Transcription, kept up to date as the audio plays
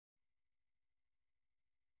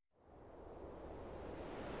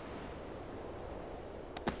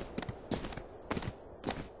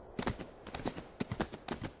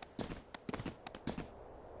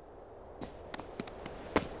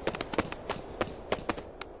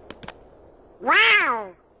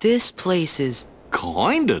This place is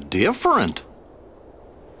kinda different.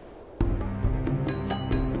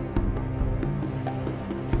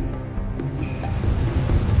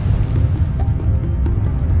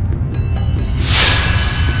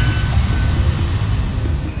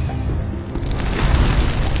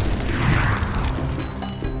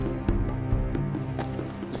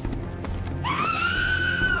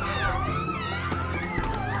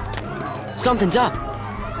 something's up.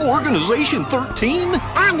 Organization 13?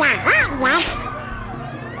 Yes.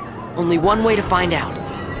 Only one way to find out.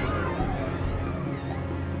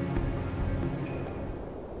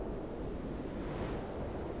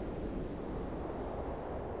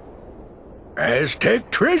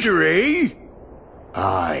 Aztec treasury?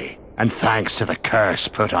 Aye, and thanks to the curse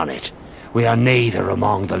put on it, we are neither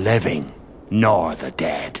among the living nor the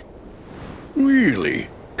dead. Really?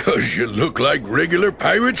 'Cause you look like regular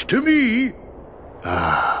pirates to me.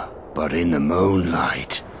 But in the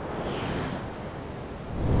moonlight...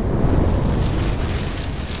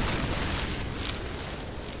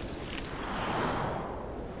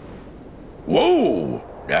 Whoa!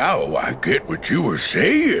 Now I get what you were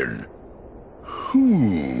saying.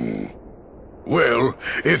 Well,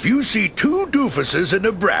 if you see two doofuses and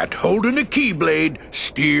a brat holding a keyblade,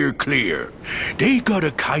 steer clear. They got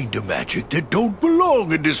a kind of magic that don't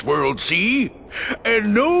belong in this world, see?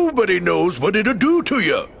 And nobody knows what it'll do to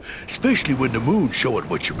you, especially when the moon's showing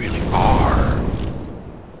what you really are.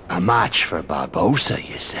 A match for Barbossa,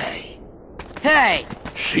 you say? Hey!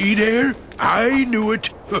 See there? I knew it.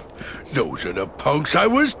 Those are the punks I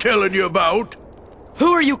was telling you about.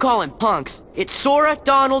 Who are you calling punks? It's Sora,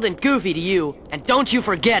 Donald, and Goofy to you, and don't you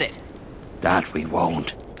forget it. That we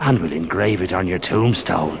won't. And we'll engrave it on your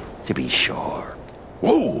tombstone, to be sure.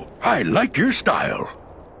 Whoa, I like your style.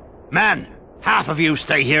 Men, half of you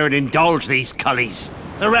stay here and indulge these cullies.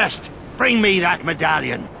 The rest, bring me that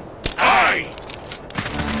medallion. Aye!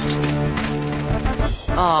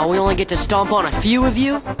 Aw, we only get to stomp on a few of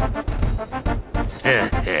you?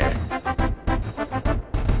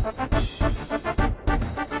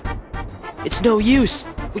 It's no use.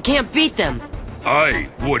 We can't beat them. Aye,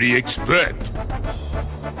 what do you expect?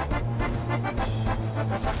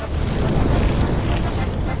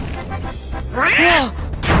 Whoa!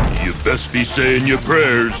 You best be saying your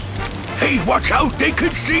prayers. Hey, watch out, they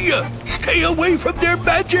could see you. Stay away from their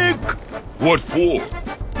magic. What for?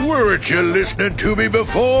 Weren't you listening to me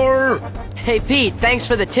before? Hey, Pete, thanks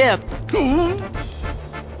for the tip.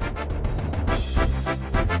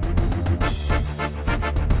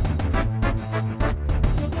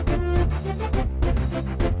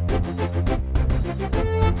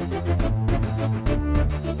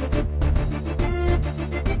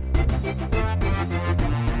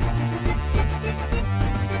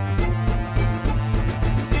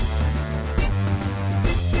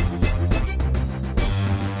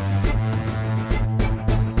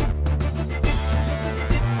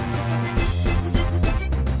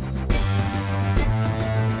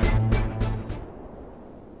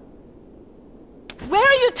 Where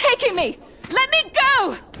are you taking me? Let me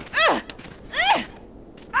go!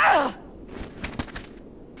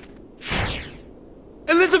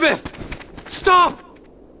 Elizabeth! Stop!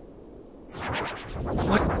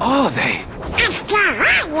 What are they? It's the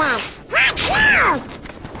Highwest! Watch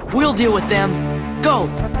out! We'll deal with them. Go!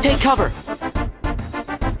 Take cover!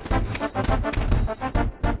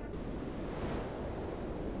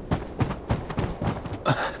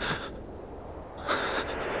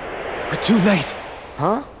 We're too late.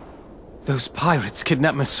 Huh? Those pirates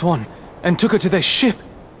kidnapped Miss Swan and took her to their ship.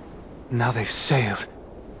 Now they've sailed,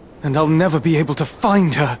 and I'll never be able to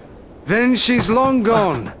find her. Then she's long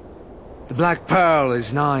gone. The Black Pearl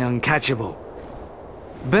is nigh uncatchable.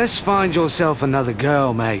 Best find yourself another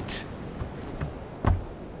girl, mate.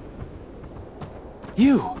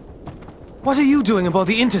 You? What are you doing aboard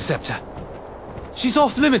the Interceptor? She's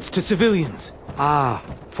off limits to civilians. Ah,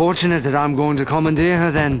 fortunate that I'm going to commandeer her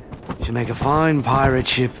then. She'll make a fine pirate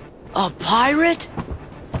ship. A pirate?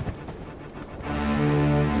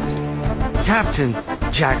 Captain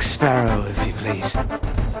Jack Sparrow, if you please.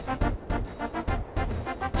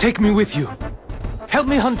 Take me with you. Help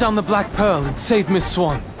me hunt down the Black Pearl and save Miss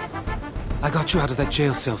Swan. I got you out of that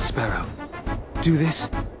jail cell, Sparrow. Do this,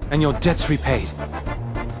 and your debt's repaid.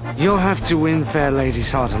 You'll have to win fair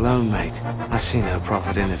lady's heart alone, mate. I see no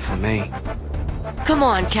profit in it for me. Come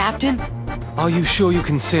on, Captain. Are you sure you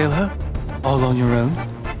can sail her? All on your own?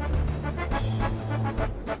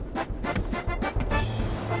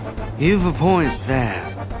 You've a point there.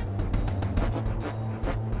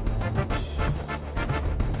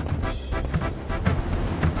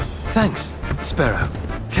 Thanks, Sparrow.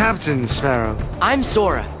 Captain Sparrow. I'm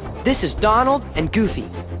Sora. This is Donald and Goofy.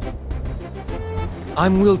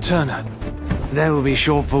 I'm Will Turner. That will be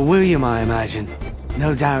short for William, I imagine.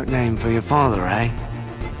 No doubt name for your father, eh?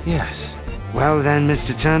 Yes. Well then,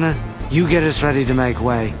 Mr. Turner, you get us ready to make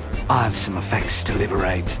way. I have some effects to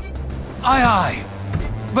liberate. Aye, aye.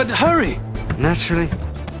 But hurry! Naturally.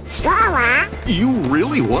 You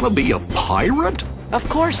really want to be a pirate? Of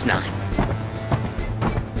course not.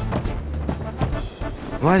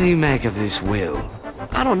 What do you make of this Will?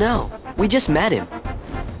 I don't know. We just met him.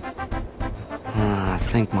 I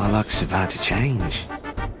think my luck's about to change.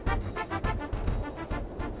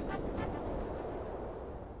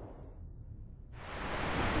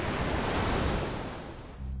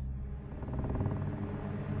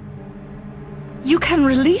 You can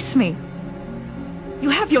release me. You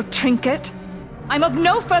have your trinket. I'm of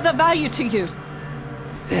no further value to you.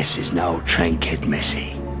 This is no trinket,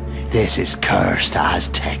 Missy. This is cursed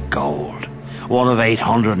Aztec gold. One of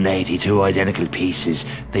 882 identical pieces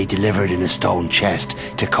they delivered in a stone chest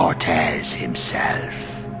to Cortez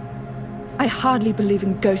himself. I hardly believe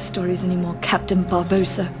in ghost stories anymore, Captain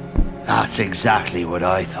Barbosa. That's exactly what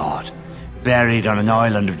I thought. Buried on an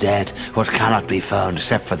island of dead, what cannot be found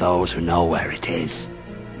except for those who know where it is.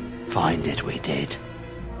 Find it we did.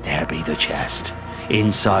 There be the chest.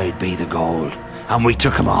 Inside be the gold. And we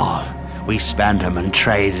took 'em all. We spent 'em and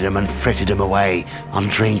traded 'em and fritted 'em away on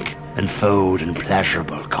drink and food and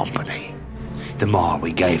pleasurable company. The more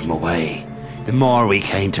we gave 'em away, the more we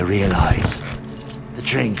came to realize the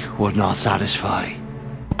drink would not satisfy,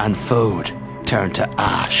 and food turned to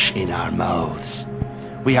ash in our mouths.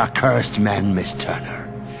 We are cursed men, Miss Turner.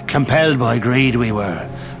 Compelled by greed we were,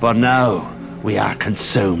 but now we are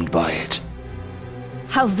consumed by it.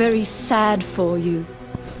 How very sad for you.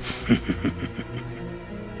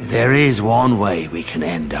 There is one way we can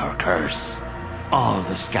end our curse. All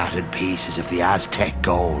the scattered pieces of the Aztec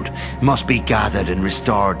gold must be gathered and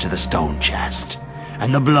restored to the stone chest.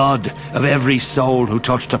 And the blood of every soul who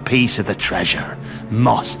touched a piece of the treasure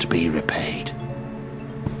must be repaid.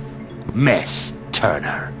 Miss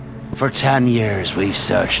Turner, for 10 years we've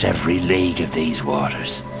searched every league of these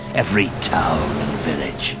waters, every town and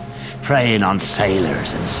village, preying on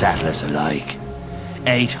sailors and settlers alike.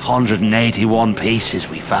 881 pieces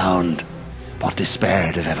we found, but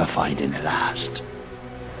despaired of ever finding the last.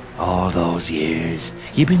 All those years,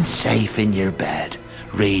 you've been safe in your bed,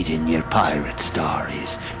 reading your pirate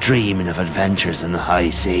stories, dreaming of adventures in the high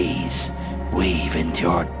seas. We've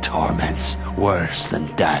endured torments worse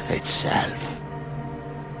than death itself.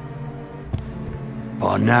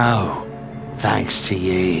 But now, thanks to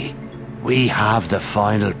ye, we have the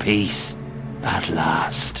final piece, at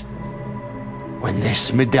last. When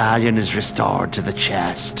this medallion is restored to the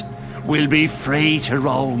chest, we'll be free to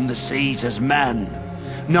roam the seas as men.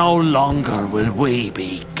 No longer will we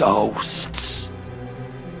be ghosts.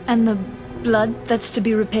 And the blood that's to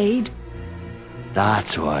be repaid?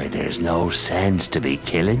 That's why there's no sense to be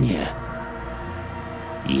killing you.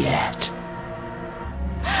 Yet.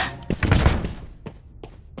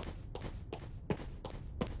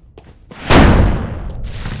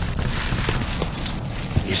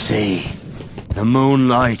 You see, the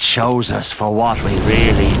moonlight shows us for what we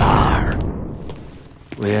really are.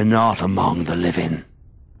 We're not among the living,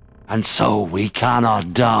 and so we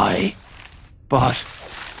cannot die. But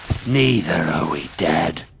neither are we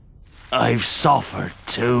dead. I've suffered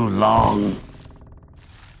too long.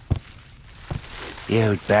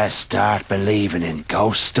 You'd best start believing in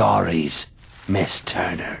ghost stories, Miss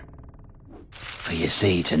Turner. For you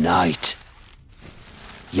see, tonight,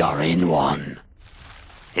 you're in one.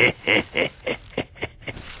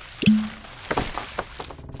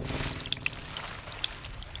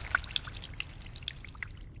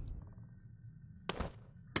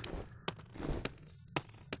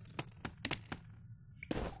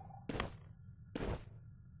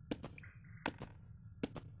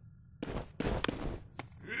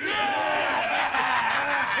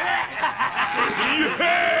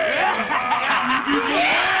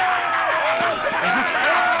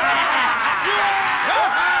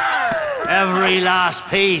 Every last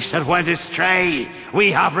piece that went astray,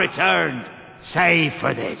 we have returned, save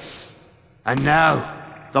for this. And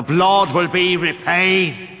now, the blood will be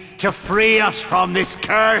repaid to free us from this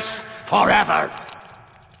curse forever.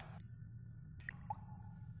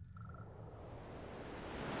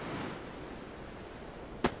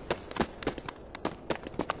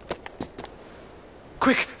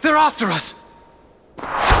 Quick, they're after us!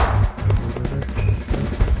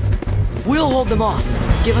 We'll hold them off.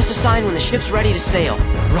 Give us a sign when the ship's ready to sail.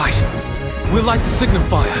 Right. We'll light the signal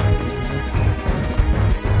fire.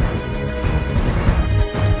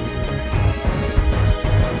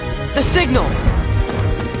 the signal!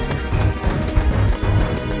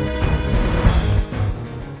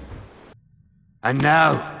 And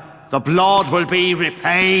now, the blood will be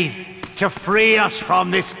repaid to free us from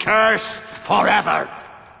this curse forever.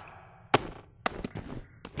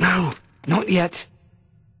 No, not yet.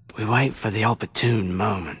 We wait for the opportune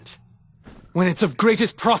moment. When it's of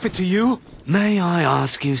greatest profit to you? May I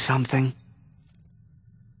ask you something?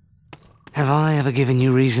 Have I ever given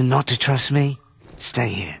you reason not to trust me? Stay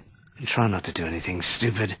here, and try not to do anything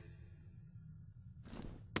stupid.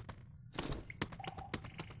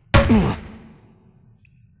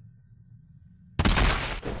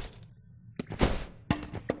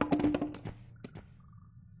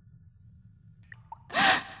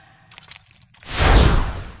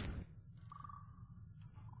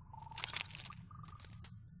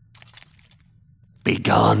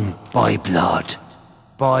 Begun by blood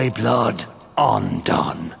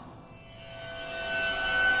undone.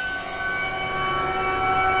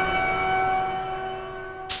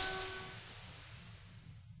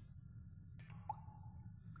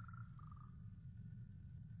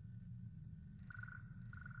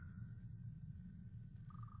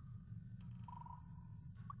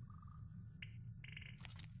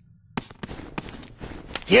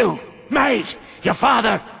 You, maid, your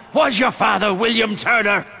father, was your father William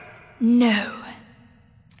Turner? No.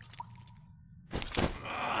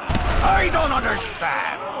 I don't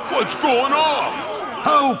understand. What's going on?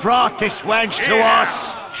 Who brought this wench to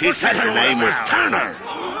us? She said her name was Turner.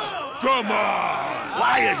 Come on!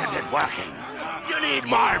 Why isn't it working? You need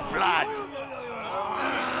more blood.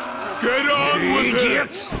 Get on with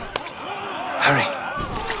Idiots. Hurry.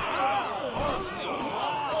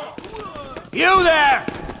 You there!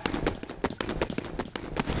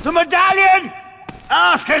 The medallion!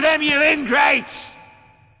 After them, you ingrates!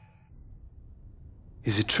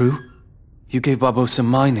 Is it true? You gave Barbossa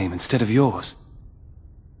my name instead of yours.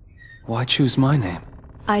 Why choose my name?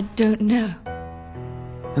 I don't know.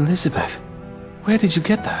 Elizabeth, where did you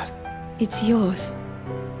get that? It's yours.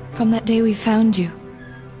 From that day we found you,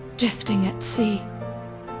 drifting at sea.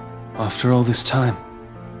 After all this time,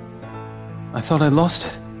 I thought I lost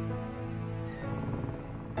it.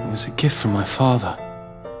 It was a gift from my father.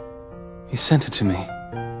 He sent it to me.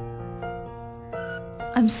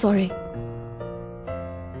 I'm sorry.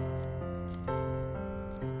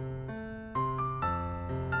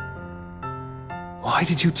 Why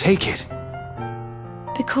did you take it?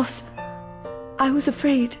 Because I was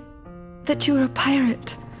afraid that you were a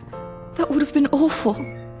pirate. That would have been awful.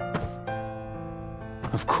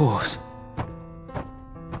 Of course.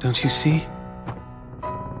 Don't you see?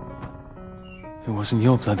 It wasn't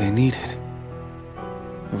your blood they needed.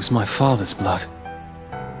 It was my father's blood.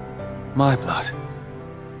 My blood.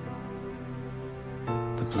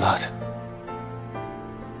 The blood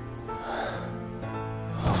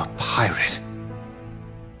of a pirate.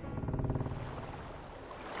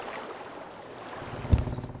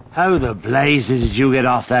 How the blazes did you get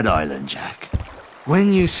off that island, Jack?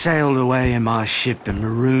 When you sailed away in my ship and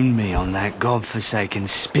marooned me on that godforsaken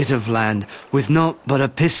spit of land with naught but a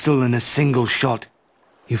pistol and a single shot,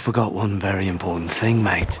 you forgot one very important thing,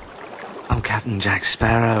 mate. I'm Captain Jack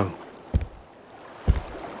Sparrow.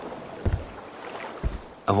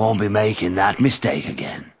 I won't be making that mistake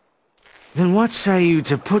again. Then what say you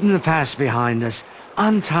to putting the past behind us,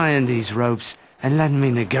 untying these ropes, and letting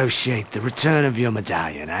me negotiate the return of your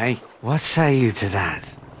medallion, eh? What say you to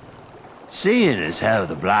that? Seeing as how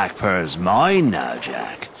the Black Pearl's mine now,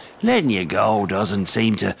 Jack, letting you go doesn't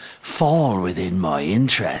seem to fall within my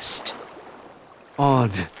interest.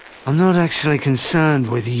 Odd. I'm not actually concerned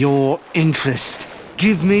with your interest.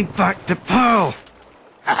 Give me back the pearl!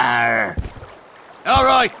 Arr. All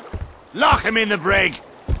right, lock him in the brig.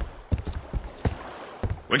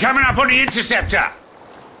 We're coming up on the interceptor.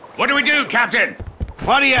 What do we do, Captain?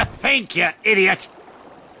 What do you think, you idiot?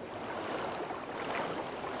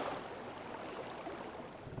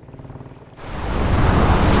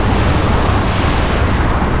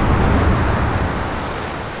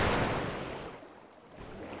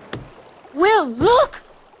 Will, look!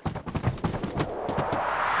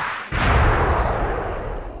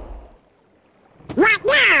 What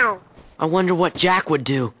now? I wonder what Jack would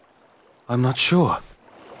do. I'm not sure.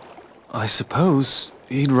 I suppose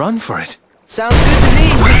he'd run for it. Sounds good to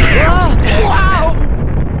me.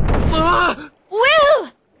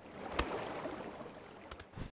 Will!